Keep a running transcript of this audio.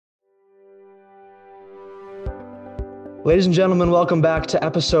Ladies and gentlemen, welcome back to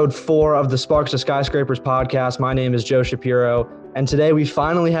episode 4 of the Sparks to Skyscrapers podcast. My name is Joe Shapiro, and today we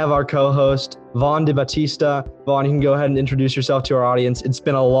finally have our co-host, Vaughn DeBattista. Vaughn, you can go ahead and introduce yourself to our audience. It's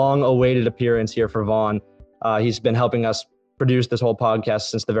been a long-awaited appearance here for Vaughn. He's been helping us produce this whole podcast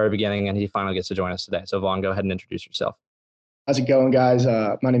since the very beginning, and he finally gets to join us today. So Vaughn, go ahead and introduce yourself. How's it going, guys?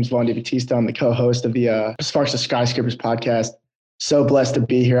 My name is Vaughn DeBattista. I'm the co-host of the Sparks to Skyscrapers podcast. So blessed to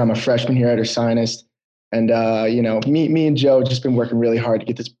be here. I'm a freshman here at Ursinus. And, me and Joe just been working really hard to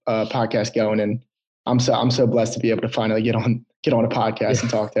get this podcast going. And I'm so blessed to be able to finally get on a podcast and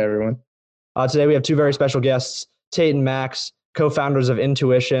talk to everyone. Today we have two very special guests, Tate and Max, co-founders of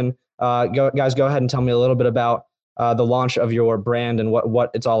Intuition. Guys, go ahead and tell me a little bit about the launch of your brand and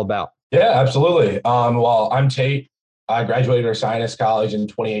what it's all about. Yeah, absolutely. Well, I'm Tate. I graduated Ursinus College in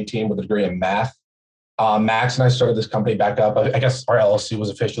 2018 with a degree in math. Max and I started this company back up. I guess our LLC was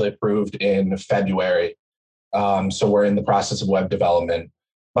officially approved in February. So we're in the process of web development.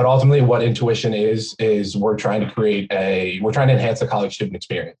 But ultimately what Intuition is we're trying to enhance the college student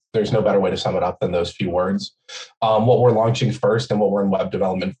experience. There's no better way to sum it up than those few words. What we're launching first and what we're in web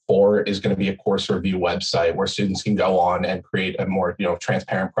development for is going to be a course review website where students can go on and create a more,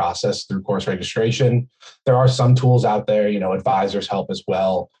 transparent process through course registration. There are some tools out there, advisors help as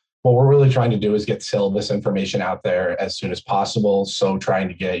well. What we're really trying to do is get syllabus information out there as soon as possible. So trying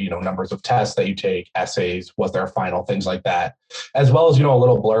to get, numbers of tests that you take, essays, what's their final, things like that, as well as, a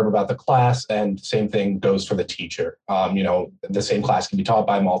little blurb about the class. And same thing goes for the teacher. The same class can be taught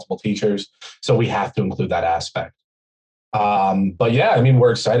by multiple teachers. So we have to include that aspect. But yeah,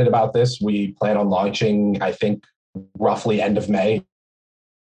 we're excited about this. We plan on launching, I think, roughly end of May.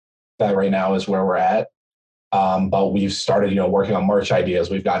 That right now is where we're at. But we've started, working on merch ideas.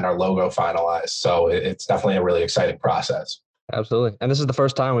 We've gotten our logo finalized. So it's definitely a really exciting process. Absolutely. And this is the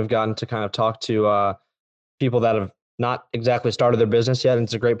first time we've gotten to kind of talk to people that have not exactly started their business yet. And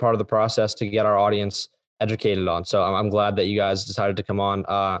it's a great part of the process to get our audience educated on. So I'm glad that you guys decided to come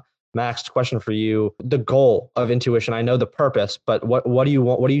on. Max, question for you. The goal of Intuition, I know the purpose, but what do you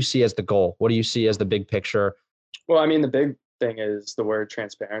want? What do you see as the goal? What do you see as the big picture? Well, the big thing is the word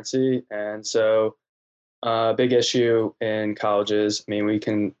transparency. And so big issue in colleges, we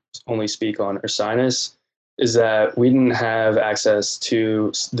can only speak on Ursinus, is that we didn't have access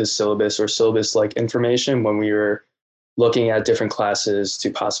to the syllabus or syllabus-like information when we were looking at different classes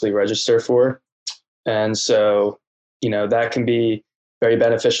to possibly register for. And so, that can be very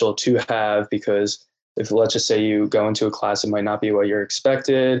beneficial to have, because if, let's just say, you go into a class, it might not be what you're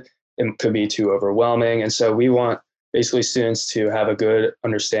expected. It could be too overwhelming. And so we want basically students to have a good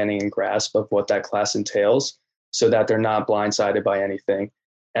understanding and grasp of what that class entails so that they're not blindsided by anything.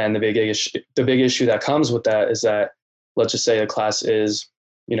 And the big issue that comes with that is that, let's just say the class is,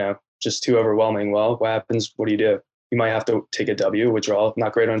 just too overwhelming. Well, what happens? What do? You might have to take a W, withdrawal,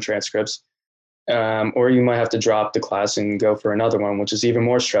 not great on transcripts. Or you might have to drop the class and go for another one, which is even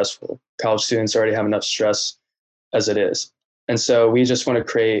more stressful. College students already have enough stress as it is. And so we just want to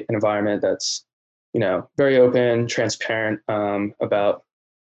create an environment that's, very open, transparent about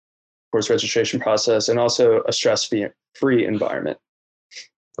course registration process, and also a stress-free environment.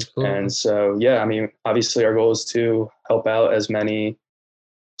 Absolutely. And so, obviously our goal is to help out as many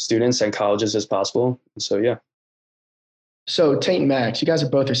students and colleges as possible. So, yeah. So Tate and Max, you guys are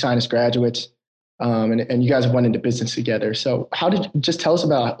both Ursinus graduates, and you guys went into business together. So just tell us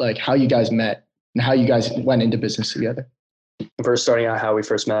about how you guys met and how you guys went into business together. First, starting out how we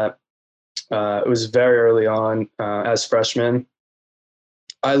first met. It was very early on as freshmen.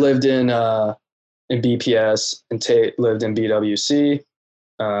 I lived in BPS and Tate lived in BWC.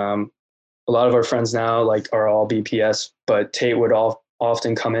 A lot of our friends now are all BPS, but Tate would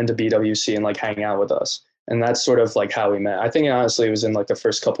often come into BWC and hang out with us. And that's sort of how we met. I think honestly it was in the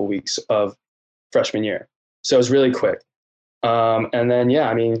first couple weeks of freshman year. So it was really quick. And then,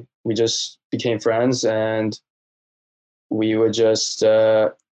 we just became friends, and we would just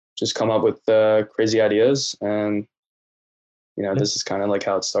come up with crazy ideas, and this is kind of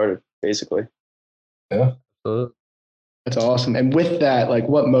how it started, basically. Yeah, that's awesome. And with that,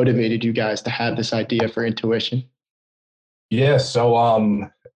 what motivated you guys to have this idea for Intuition? Yeah, so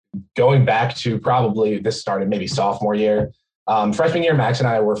going back to probably this started maybe sophomore year. Freshman year, Max and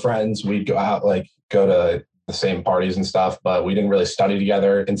I were friends. We'd go out, go to the same parties and stuff, but we didn't really study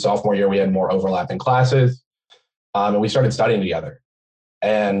together. In sophomore year, we had more overlapping classes, and we started studying together.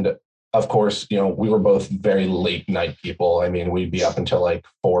 And of course, we were both very late night people. We'd be up until 4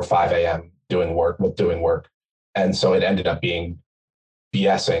 or 5 a.m. doing work. And so it ended up being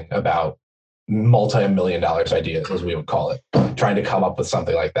BSing about multi-million-dollar ideas, as we would call it, trying to come up with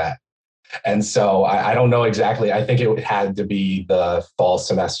something like that. And so I don't know exactly. I think it had to be the fall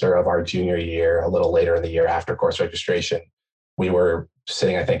semester of our junior year, a little later in the year after course registration. We were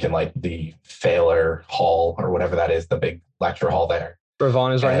sitting, I think, in like the Thaler Hall or whatever that is, the big lecture hall there. Where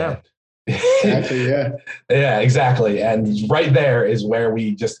Vaughn is right now. Exactly, yeah. Yeah, exactly. And right there is where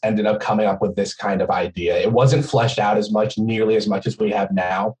we just ended up coming up with this kind of idea. It wasn't fleshed out nearly as much as we have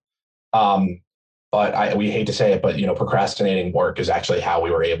now. But we hate to say it, but procrastinating work is actually how we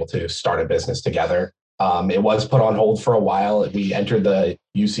were able to start a business together. It was put on hold for a while. We entered the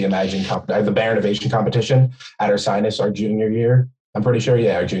UC Imagine the Bear Innovation competition at Ursinus our junior year. I'm pretty sure,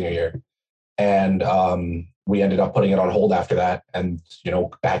 yeah, our junior year. And we ended up putting it on hold after that. And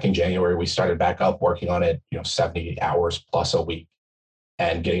back in January, we started back up working on it, 70 hours plus a week,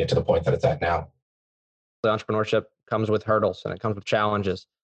 and getting it to the point that it's at now. The entrepreneurship comes with hurdles and it comes with challenges.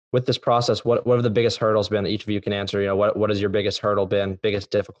 With this process, what have the biggest hurdles been that each of you can answer? What has your biggest hurdle been, biggest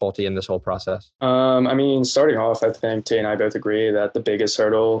difficulty in this whole process? I mean, starting off, I think Tay and I both agree that the biggest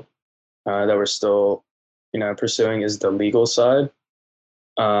hurdle that we're still, pursuing is the legal side.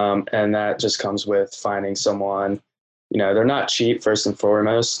 And that just comes with finding someone, they're not cheap first and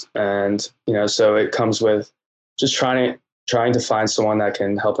foremost. And, so it comes with just trying to find someone that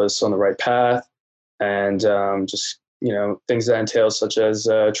can help us on the right path. And just, things that entail such as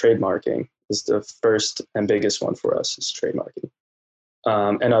trademarking is the first and biggest one for us, is trademarking,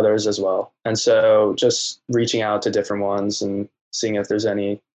 and others as well. And so just reaching out to different ones and seeing if there's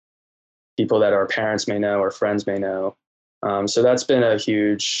any people that our parents may know or friends may know. So that's been a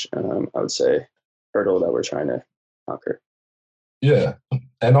huge, I would say, hurdle that we're trying to conquer. Yeah.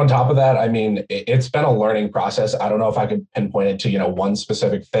 And on top of that, I mean, it's been a learning process. I don't know if I could pinpoint it to, one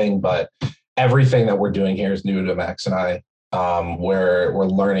specific thing, but everything that we're doing here is new to Max and I. We're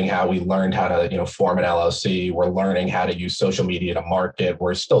learning how to, form an LLC. We're learning how to use social media to market.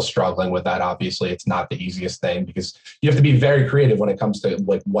 We're still struggling with that. Obviously, it's not the easiest thing because you have to be very creative when it comes to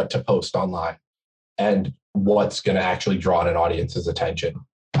like what to post online and what's going to actually draw an audience's attention.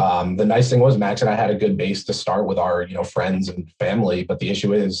 The nice thing was Max and I had a good base to start with our, friends and family. But the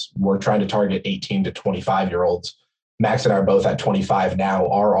issue is we're trying to target 18 to 25-year-olds. Max and I are both at 25 now.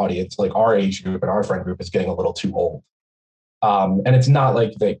 Our audience, like our age group and our friend group, is getting a little too old. And it's not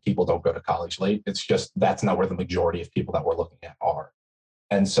like people don't go to college late. It's just that's not where the majority of people that we're looking at are.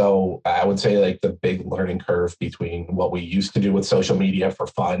 And so I would say like the big learning curve between what we used to do with social media for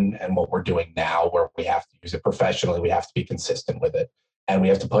fun and what we're doing now, where we have to use it professionally, we have to be consistent with it. And we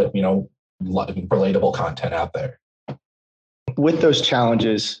have to put, relatable content out there. With those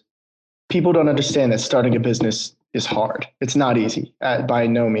challenges, people don't understand that starting a business is hard. It's not easy by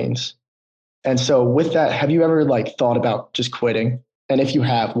no means. And so with that, have you ever thought about just quitting? And if you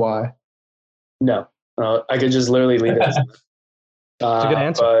have, why? No, I could just literally leave it. It's a good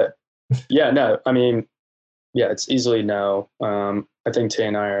answer. But yeah, no, I mean, yeah, it's easily no. I think Tay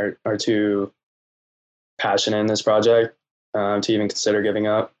and I are too passionate in this project to even consider giving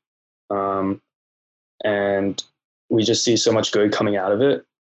up. And we just see so much good coming out of it.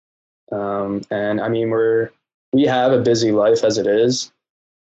 And I mean, we have a busy life as it is,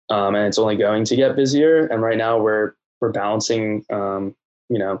 and it's only going to get busier. And right now we're balancing,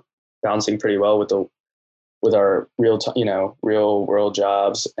 balancing pretty well with our real world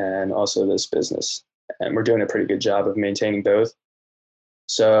jobs and also this business. And we're doing a pretty good job of maintaining both.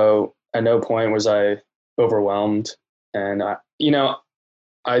 So at no point was I overwhelmed. And I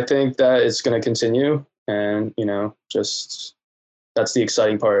think that it's going to continue. And, just that's the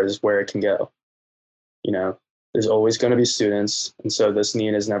exciting part, is where it can go. There's always going to be students. And so this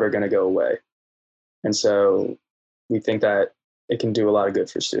need is never going to go away. And so we think that it can do a lot of good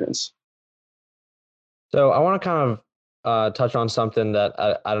for students. So I want to kind of touch on something that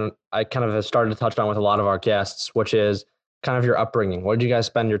I kind of have started to touch on with a lot of our guests, which is kind of your upbringing. What did you guys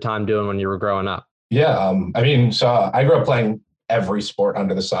spend your time doing when you were growing up? Yeah. So I grew up playing every sport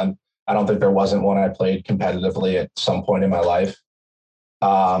under the sun. I don't think there wasn't one I played competitively at some point in my life.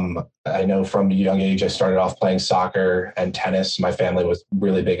 I know from a young age, I started off playing soccer and tennis. My family was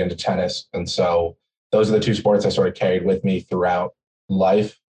really big into tennis. And so those are the two sports I sort of carried with me throughout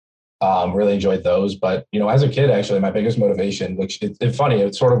life. Really enjoyed those. But, as a kid, actually, my biggest motivation, which it's funny,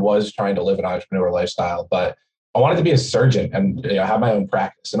 it sort of was trying to live an entrepreneur lifestyle, but I wanted to be a surgeon and have my own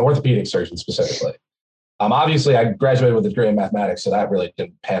practice, an orthopedic surgeon specifically. Obviously, I graduated with a degree in mathematics, so that really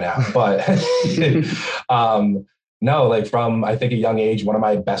didn't pan out. But no, from I think a young age, one of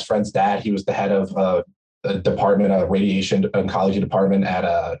my best friend's dad, he was the head of a department, a radiation oncology department at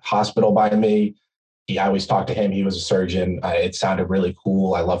a hospital by me. I always talked to him. He was a surgeon. It sounded really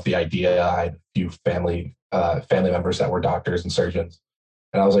cool. I loved the idea. I had a few family members that were doctors and surgeons.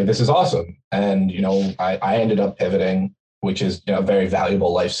 And I was like, this is awesome. And, I ended up pivoting, which is, a very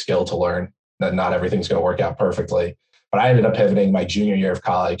valuable life skill to learn, that not everything's going to work out perfectly. But I ended up pivoting my junior year of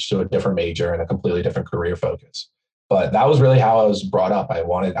college to a different major and a completely different career focus. But that was really how I was brought up. I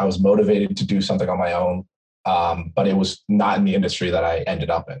was motivated to do something on my own, but it was not in the industry that I ended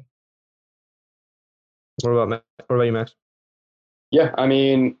up in. What about you, Max? Yeah, I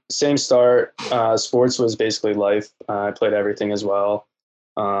mean, same start. Sports was basically life. I played everything as well.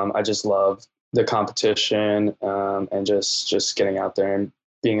 I just loved the competition, and just getting out there and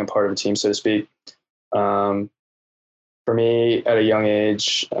being a part of a team, so to speak. For me, at a young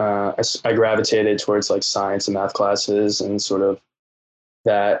age, I gravitated towards like science and math classes, and sort of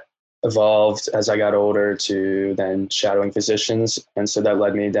that evolved as I got older to then shadowing physicians. And so that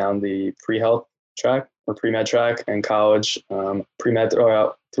led me down the pre-health track or pre-med track in college. Pre-med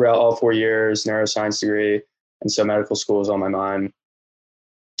throughout all 4 years, neuroscience degree. And so medical school was on my mind.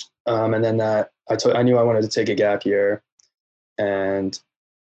 And then I knew I wanted to take a gap year, and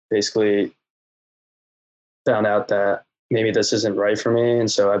basically found out that maybe this isn't right for me. And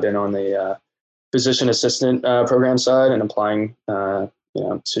so I've been on the physician assistant program side and applying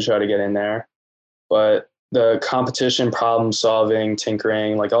to try to get in there. But the competition, problem solving,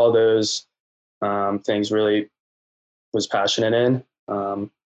 tinkering, like all those things really was passionate in.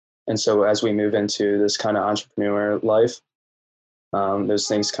 And so as we move into this kind of entrepreneur life, those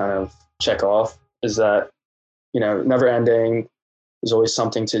things kind of check off, is that, never ending. There's always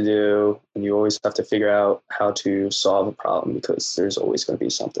something to do, and you always have to figure out how to solve a problem because there's always going to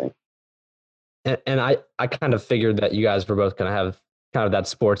be something. And I kind of figured that you guys were both going to have kind of that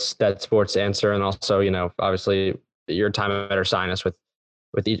sports answer, and also, obviously your time at Ursinus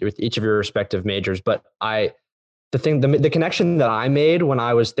with each of your respective majors. But the connection that I made when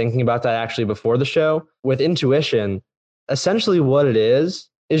I was thinking about that actually before the show with intuition, essentially what it is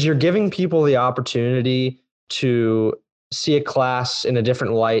you're giving people the opportunity to see a class in a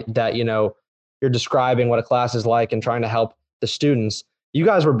different light, that, you're describing what a class is like and trying to help the students. You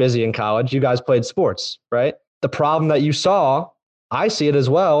guys were busy in college. You guys played sports, right? The problem that you saw, I see it as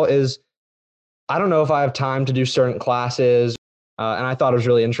well, is I don't know if I have time to do certain classes. And I thought it was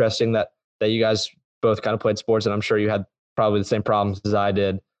really interesting that you guys both kind of played sports, and I'm sure you had probably the same problems as I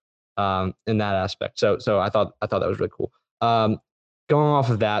did in that aspect. So I thought that was really cool. Going off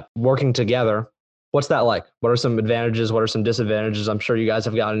of that, working together, what's that like? What are some advantages? What are some disadvantages? I'm sure you guys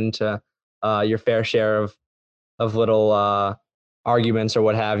have gotten into your fair share of little arguments or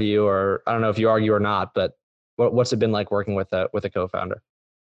what have you, or I don't know if you argue or not, but what's it been like working with a co-founder?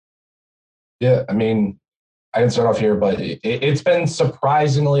 Yeah, I mean, I can start off here, but it's been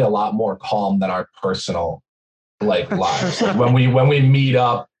surprisingly a lot more calm than our personal lives. Like when we meet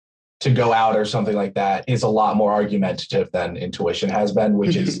up to go out or something like that, is a lot more argumentative than intuition has been,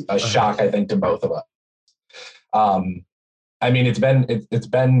 which is a shock, I think, to both of us. I mean, it's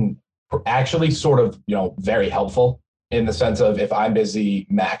been actually sort of, very helpful in the sense of, if I'm busy,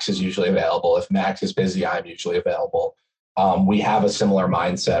 Max is usually available. If Max is busy, I'm usually available. We have a similar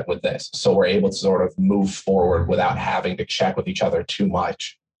mindset with this, so we're able to sort of move forward without having to check with each other too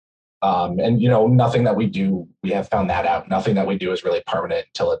much. And nothing that we do, we have found that out. Nothing that we do is really permanent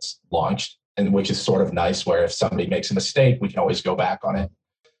until it's launched, and which is sort of nice. Where if somebody makes a mistake, we can always go back on it.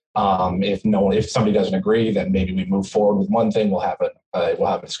 If somebody doesn't agree, then maybe we move forward with one thing. We'll have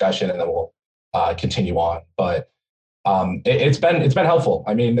a discussion, and then we'll continue on. But it's been helpful.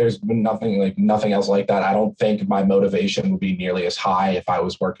 I mean, there's been nothing else like that. I don't think my motivation would be nearly as high if I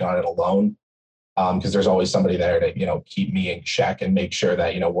was working on it alone. Because there's always somebody there to keep me in check and make sure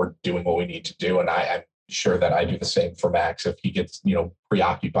that we're doing what we need to do. And I'm sure that I do the same for Max. If he gets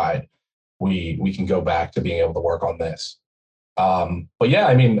preoccupied, we can go back to being able to work on this. But yeah,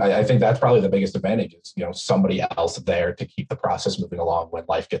 I mean, I think that's probably the biggest advantage is somebody else there to keep the process moving along when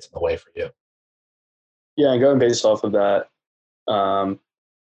life gets in the way for you. Yeah, and going based off of that,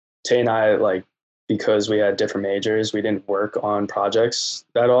 Tay and I, because we had different majors, we didn't work on projects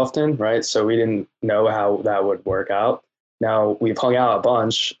that often, right? So we didn't know how that would work out. Now we've hung out a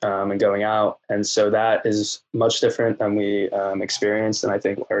bunch and going out, and so that is much different than we experienced, and I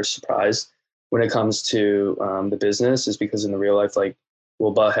think we're surprised when it comes to the business, is because in the real life,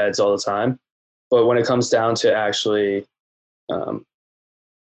 we'll butt heads all the time. But when it comes down to actually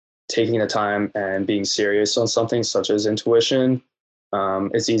taking the time and being serious on something such as intuition,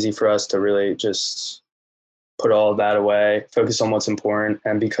 it's easy for us to really just put all of that away, focus on what's important.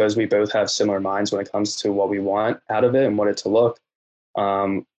 And because we both have similar minds when it comes to what we want out of it and what it to look,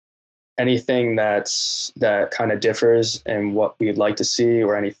 anything that kind of differs in what we'd like to see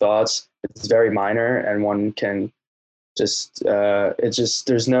or any thoughts, it's very minor, and one can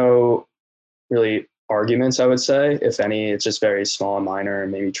there's no really arguments, I would say. If any, it's just very small and minor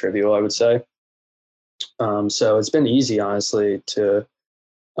and maybe trivial, I would say. So it's been easy, honestly, to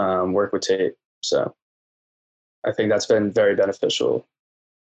work with Tate. So I think that's been very beneficial,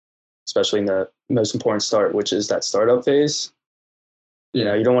 especially in the most important start, which is that startup phase. You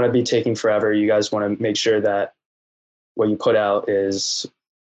know, you don't want to be taking forever. You guys want to make sure that what you put out is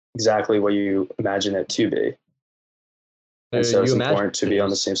exactly what you imagine it to be. And so it's important to be on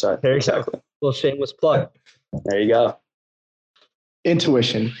the same side. There you go. A little shameless plug. There you go.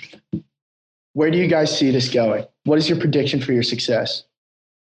 Intuition. Where do you guys see this going? What is your prediction for your success?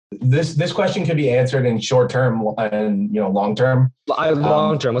 This question could be answered in short term and long term.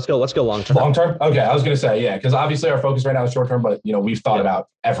 Long term. Let's go long term. Long term. Okay, I was going to say because obviously our focus right now is short term, but we've thought about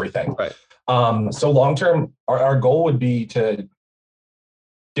everything. Right. So long term, our goal would be to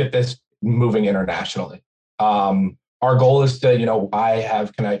get this moving internationally. Our goal is to I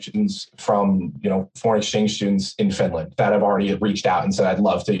have connections from foreign exchange students in Finland that have already reached out and said I'd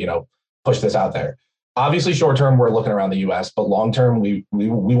love to push this out there. Obviously, short term, we're looking around the U.S., but long term, we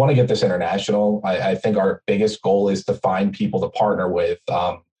want to get this international. I think our biggest goal is to find people to partner with.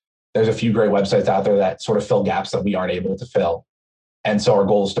 There's a few great websites out there that sort of fill gaps that we aren't able to fill. And so our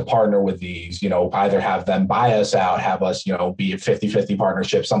goal is to partner with these, either have them buy us out, have us, be a 50-50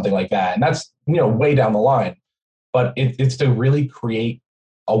 partnership, something like that. And that's, way down the line. But it's to really create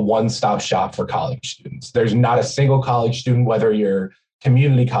a one-stop shop for college students. There's not a single college student, whether you're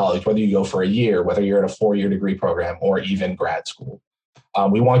community college, whether you go for a year, whether you're at a 4-year degree program or even grad school.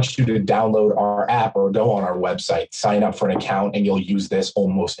 We want you to download our app or go on our website, sign up for an account, and you'll use this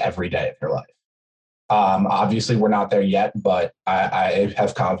almost every day of your life. Obviously, we're not there yet, but I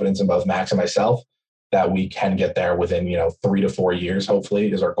have confidence in both Max and myself that we can get there within 3 to 4 years,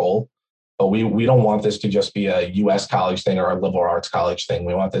 hopefully, is our goal. But we don't want this to just be a U.S. college thing or a liberal arts college thing.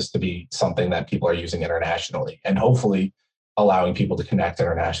 We want this to be something that people are using internationally and hopefully allowing people to connect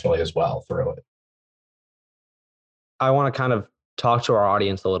internationally as well through it. I want to kind of talk to our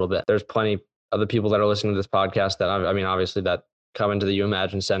audience a little bit. There's plenty of the people that are listening to this podcast that obviously that come into the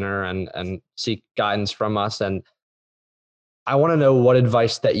UImagine Center and seek guidance from us. And I want to know what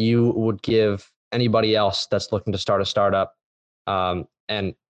advice that you would give anybody else that's looking to start a startup.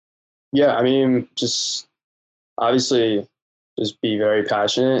 Just obviously just be very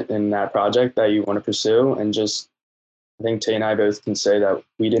passionate in that project that you want to pursue. And I think Tay and I both can say that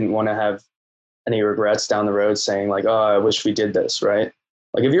we didn't want to have any regrets down the road saying like, oh, I wish we did this, right?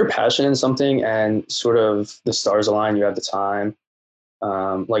 Like if you're passionate in something and sort of the stars align, you have the time.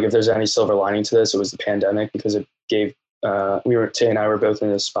 Like if there's any silver lining to this, it was the pandemic because it gave, Tay and I were both in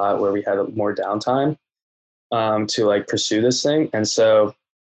a spot where we had more downtime to like pursue this thing. And so,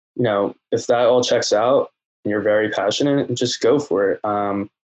 if that all checks out and you're very passionate, just go for it.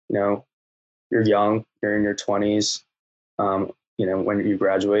 You're young, you're in your 20s, when you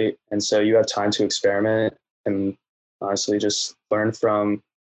graduate. And so you have time to experiment and honestly just learn from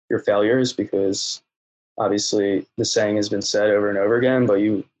your failures because obviously the saying has been said over and over again, but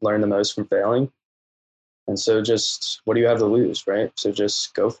you learn the most from failing. And so what do you have to lose, right? So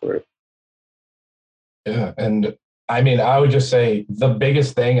just go for it. Yeah. And I would just say the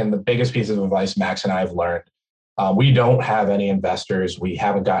biggest thing and the biggest piece of advice Max and I have learned, we don't have any investors. We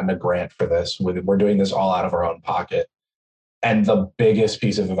haven't gotten a grant for this. We're doing this all out of our own pocket. And the biggest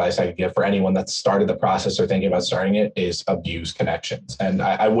piece of advice I could give for anyone that's started the process or thinking about starting it is abuse connections. And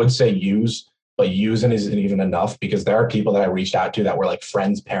I would say use, but using isn't even enough because there are people that I reached out to that were like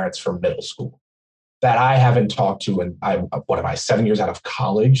friends' parents from middle school that I haven't talked to. And 7 years out of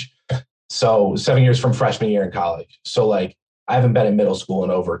college? So 7 years from freshman year in college. So like I haven't been in middle school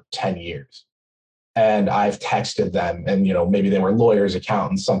in over 10 years. And I've texted them and, maybe they were lawyers,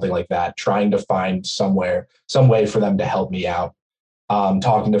 accountants, something like that, trying to find some way for them to help me out.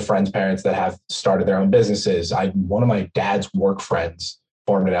 Talking to friends' parents that have started their own businesses. One of my dad's work friends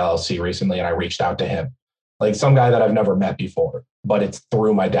formed an LLC recently and I reached out to him, like some guy that I've never met before, but it's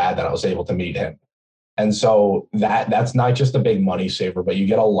through my dad that I was able to meet him. And so that's not just a big money saver, but you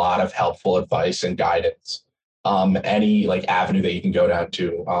get a lot of helpful advice and guidance. Any like avenue that you can go down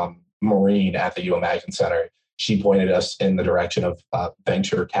to. Maureen at the UImagine Center, she pointed us in the direction of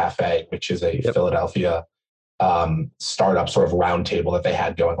Venture Cafe, which is a Philadelphia startup sort of roundtable that they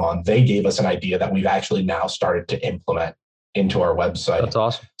had going on. They gave us an idea that we've actually now started to implement into our website. That's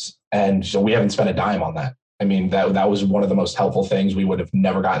awesome. And so we haven't spent a dime on that. That was one of the most helpful things. We would have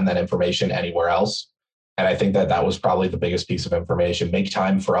never gotten that information anywhere else. And I think that was probably the biggest piece of information. Make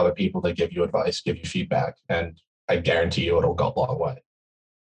time for other people to give you advice, give you feedback. And I guarantee you it'll go a long way.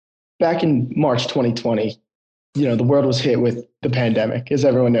 Back in March 2020, the world was hit with the pandemic, as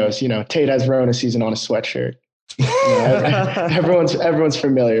everyone knows. Tate has Rona season on a sweatshirt. Everyone's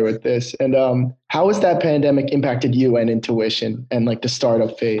familiar with this. And how has that pandemic impacted you and Intuition and like the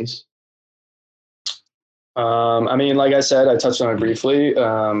startup phase? Like I said, I touched on it briefly.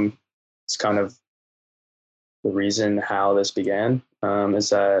 It's kind of the reason how this began, is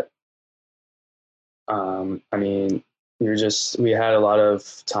that, we had a lot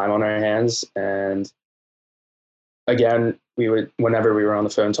of time on our hands, and again, whenever we were on the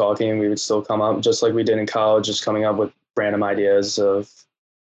phone talking, we would still come up, just like we did in college, just coming up with random ideas of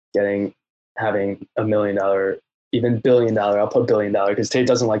having $1 million, even $1 billion. I'll put $1 billion because Tate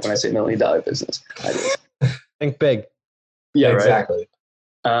doesn't like when I say $1 million business. I do. Think big. Yeah, exactly.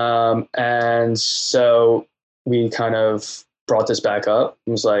 Right. And so we kind of brought this back up.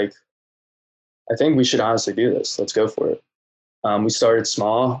 It was like, I think we should honestly do this. Let's go for it. We started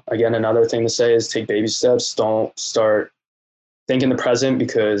small. Again, another thing to say is take baby steps. Don't start think in the present,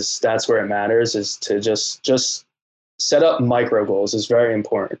 because that's where it matters, is to just set up micro goals is very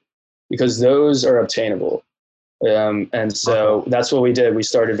important, because those are obtainable. And so that's what we did. We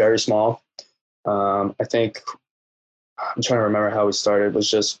started very small. I think I'm trying to remember how we started, was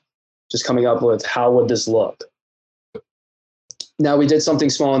just coming up with how would this look. Now we did something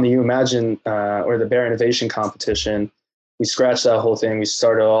small in the You Imagine or the Bear Innovation Competition. We scratched that whole thing. We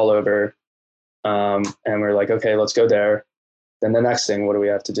started all over, and we're like, okay, let's go there. Then the next thing, what do we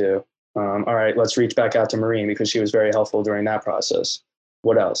have to do? All right, let's reach back out to Maureen, because she was very helpful during that process.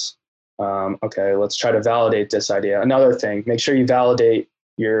 What else? Okay, let's try to validate this idea. Another thing, make sure you validate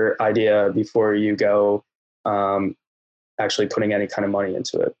your idea before you go actually putting any kind of money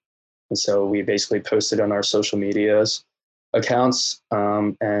into it. And so we basically posted on our social medias accounts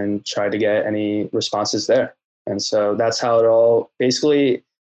and tried to get any responses there. And so that's how it all basically,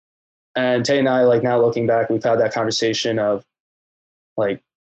 and Tay and I, like now looking back, we've had that conversation of like,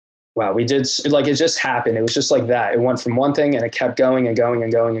 wow, we did, like, it just happened. It was just like that. It went from one thing and it kept going and going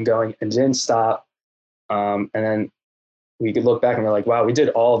and going and going and didn't stop. And then we could look back and we're like, wow, we did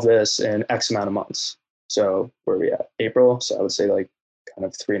all of this in X amount of months. So where are we at? April. So I would say like kind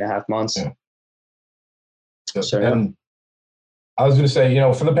of 3.5 months. Yeah. So, yeah. And I was going to say,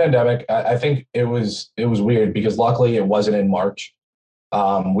 for the pandemic, I think it was weird, because luckily it wasn't in March.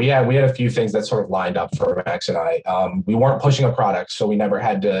 We had a few things that sort of lined up for Max and I. We weren't pushing a product, so we never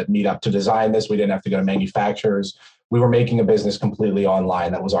had to meet up to design this. We didn't have to go to manufacturers. We were making a business completely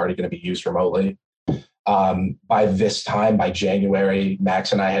online that was already going to be used remotely. By this time, by January,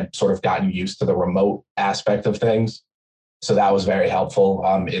 Max and I had sort of gotten used to the remote aspect of things. So that was very helpful.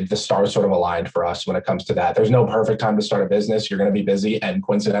 The stars sort of aligned for us when it comes to that. There's no perfect time to start a business. You're going to be busy. And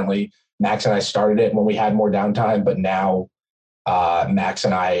coincidentally, Max and I started it when we had more downtime, but now Max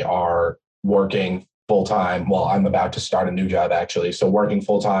and I are working full time. Well, I'm about to start a new job, actually. So working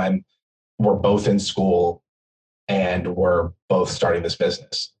full time, we're both in school, and we're both starting this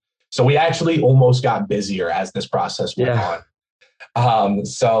business. So we actually almost got busier as this process went on.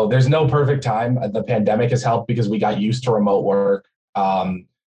 So there's no perfect time. The pandemic has helped because we got used to remote work.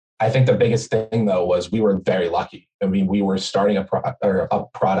 I think the biggest thing, though, was we were very lucky. I mean, we were starting a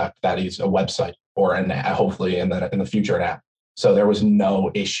product that is a website, or hopefully in the future an app. So there was no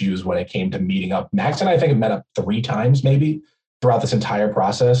issues when it came to meeting up. Max and I think have met up 3 times maybe throughout this entire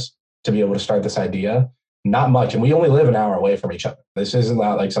process to be able to start this idea. Not much. And we only live an hour away from each other. This isn't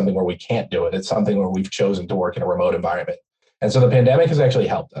like something where we can't do it. It's something where we've chosen to work in a remote environment. And so the pandemic has actually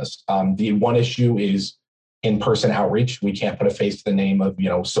helped us. The one issue is in-person outreach. We can't put a face to the name of,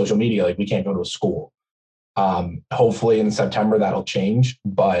 social media. Like we can't go to a school. Hopefully in September that'll change,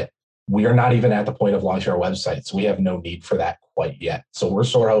 but we are not even at the point of launching our website. So we have no need for that quite yet. So we're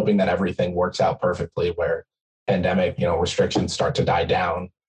sort of hoping that everything works out perfectly where pandemic, restrictions start to die down.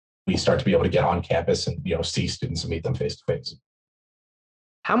 We start to be able to get on campus and, see students and meet them face to face.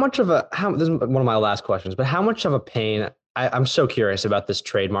 This is one of my last questions, but how much of a pain, I'm so curious about this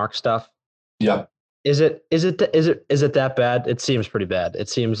trademark stuff. Yep. Is it that bad? It seems pretty bad. It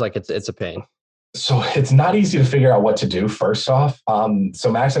seems like it's a pain. So it's not easy to figure out what to do first off. So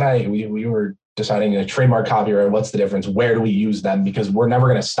Max and I, we were deciding a trademark, copyright, what's the difference? Where do we use them? Because we're never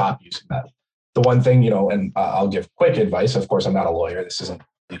going to stop using them. The one thing, and I'll give quick advice. Of course, I'm not a lawyer. This isn't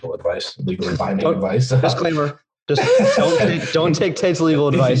legal advice, legally binding advice. Disclaimer. Just don't take Tate's legal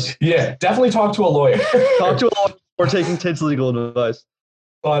advice. Yeah, definitely talk to a lawyer. Talk to a lawyer before taking Tate's legal advice.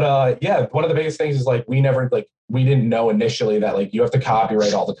 But one of the biggest things is we didn't know initially that you have to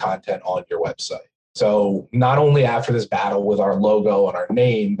copyright all the content on your website. So not only after this battle with our logo and our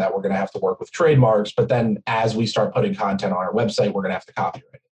name that we're going to have to work with trademarks, but then as we start putting content on our website, we're going to have to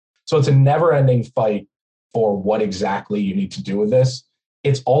copyright it. So it's a never ending fight for what exactly you need to do with this.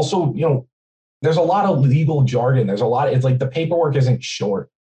 It's also, there's a lot of legal jargon. It's like the paperwork isn't short.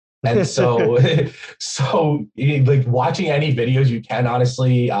 And so, like watching any videos you can,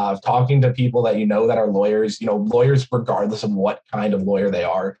 honestly, talking to people that that are lawyers, lawyers, regardless of what kind of lawyer they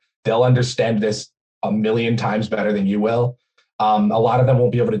are, they'll understand this a million times better than you will. A lot of them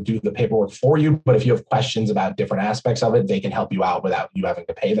won't be able to do the paperwork for you, but if you have questions about different aspects of it, they can help you out without you having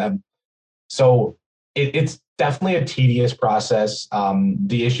to pay them. So it's definitely a tedious process.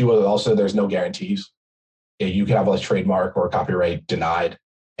 The issue is also there's no guarantees. You can have a trademark or a copyright denied,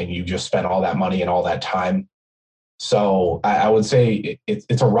 and you just spend all that money and all that time. So I would say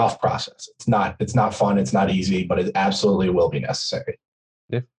it's a rough process. It's not fun. It's not easy, but it absolutely will be necessary.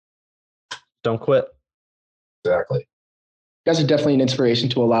 Yeah. Don't quit. Exactly. You guys are definitely an inspiration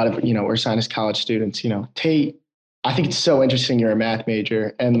to a lot of, Ursinus college students. Tate, I think it's so interesting you're a math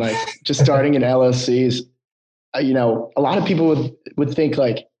major, and like just starting in LLCs, a lot of people would think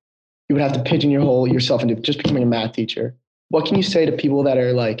like you would have to pigeonhole yourself into just becoming a math teacher. What can you say to people that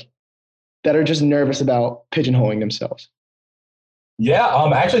are just nervous about pigeonholing themselves?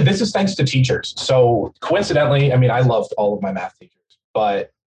 Yeah, actually, this is thanks to teachers. So coincidentally, I loved all of my math teachers,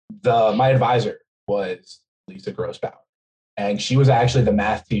 but my advisor was Lisa Grossbauer. And she was actually the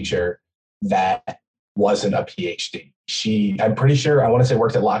math teacher that wasn't a PhD. I'm pretty sure, I want to say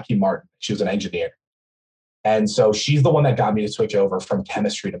worked at Lockheed Martin. She was an engineer. And so she's the one that got me to switch over from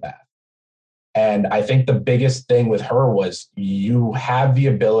chemistry to math. And I think the biggest thing with her was you have the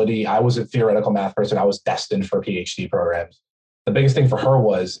ability. I was a theoretical math person. I was destined for PhD programs. The biggest thing for her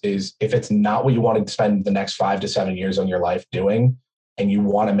is if it's not what you want to spend the next 5 to 7 years on your life doing, and you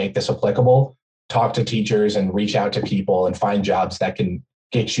want to make this applicable, talk to teachers and reach out to people and find jobs that can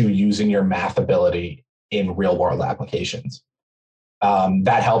get you using your math ability in real world applications.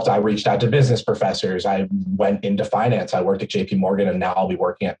 That helped. I reached out to business professors. I went into finance. I worked at JP Morgan, and now I'll be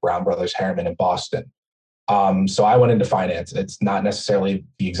working at Brown Brothers Harriman in Boston. So I went into finance. It's not necessarily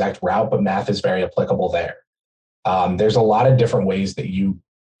the exact route, but math is very applicable there. There's a lot of different ways that you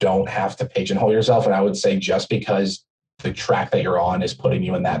don't have to pigeonhole yourself. And I would say just because the track that you're on is putting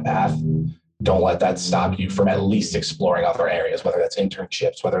you in that path, don't let that stop you from at least exploring other areas, whether that's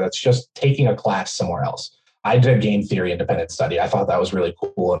internships, whether that's just taking a class somewhere else. I did a game theory independent study. I thought that was really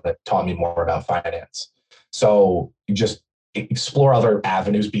cool, and it taught me more about finance. So you just explore other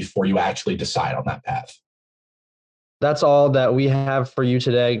avenues before you actually decide on that path. That's all that we have for you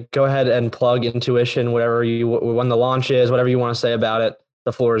today. Go ahead and plug Intuition, when the launch is, whatever you want to say about it.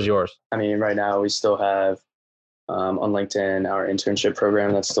 The floor is yours. Right now we still have on LinkedIn our internship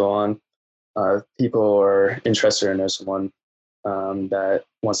program that's still on. People are interested or know someone that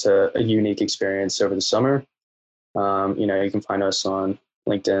wants a unique experience over the summer. You can find us on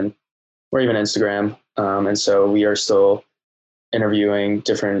LinkedIn or even Instagram. And so we are still interviewing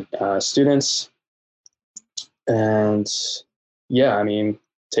different students. And yeah,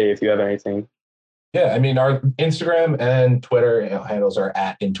 Tay, if you have anything. Yeah, our Instagram and Twitter handles are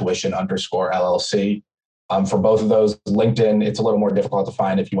at intuition_LLC. For both of those, LinkedIn, it's a little more difficult to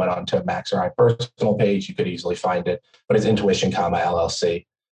find. If you went on to Max or I personal page, you could easily find it, but it's Intuition, LLC.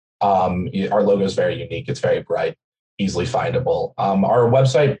 Our logo is very unique. It's very bright, easily findable. Our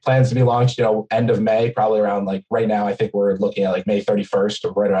website plans to be launched, end of May, probably around right now, I think we're looking at May 31st,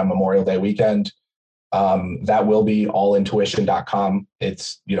 or right around Memorial Day weekend. That will be allintuition.com.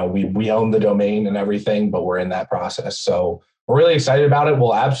 It's, we own the domain and everything, but we're in that process. So we're really excited about it.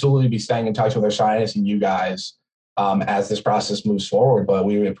 We'll absolutely be staying in touch with Ursinus and you guys as this process moves forward, but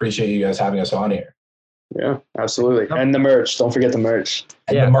we appreciate you guys having us on here. Yeah, absolutely. And the merch. Don't forget the merch.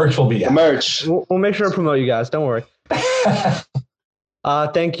 And the merch will be out. The merch. We'll make sure to promote you guys. Don't worry.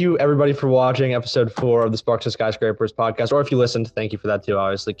 Thank you, everybody, for watching episode 4 of the Sparks to Skyscrapers podcast. Or if you listened, thank you for that too.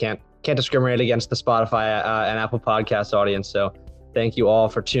 Obviously, can't discriminate against the Spotify and Apple podcast audience. So thank you all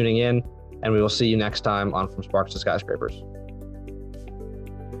for tuning in, and we will see you next time on From Sparks to Skyscrapers.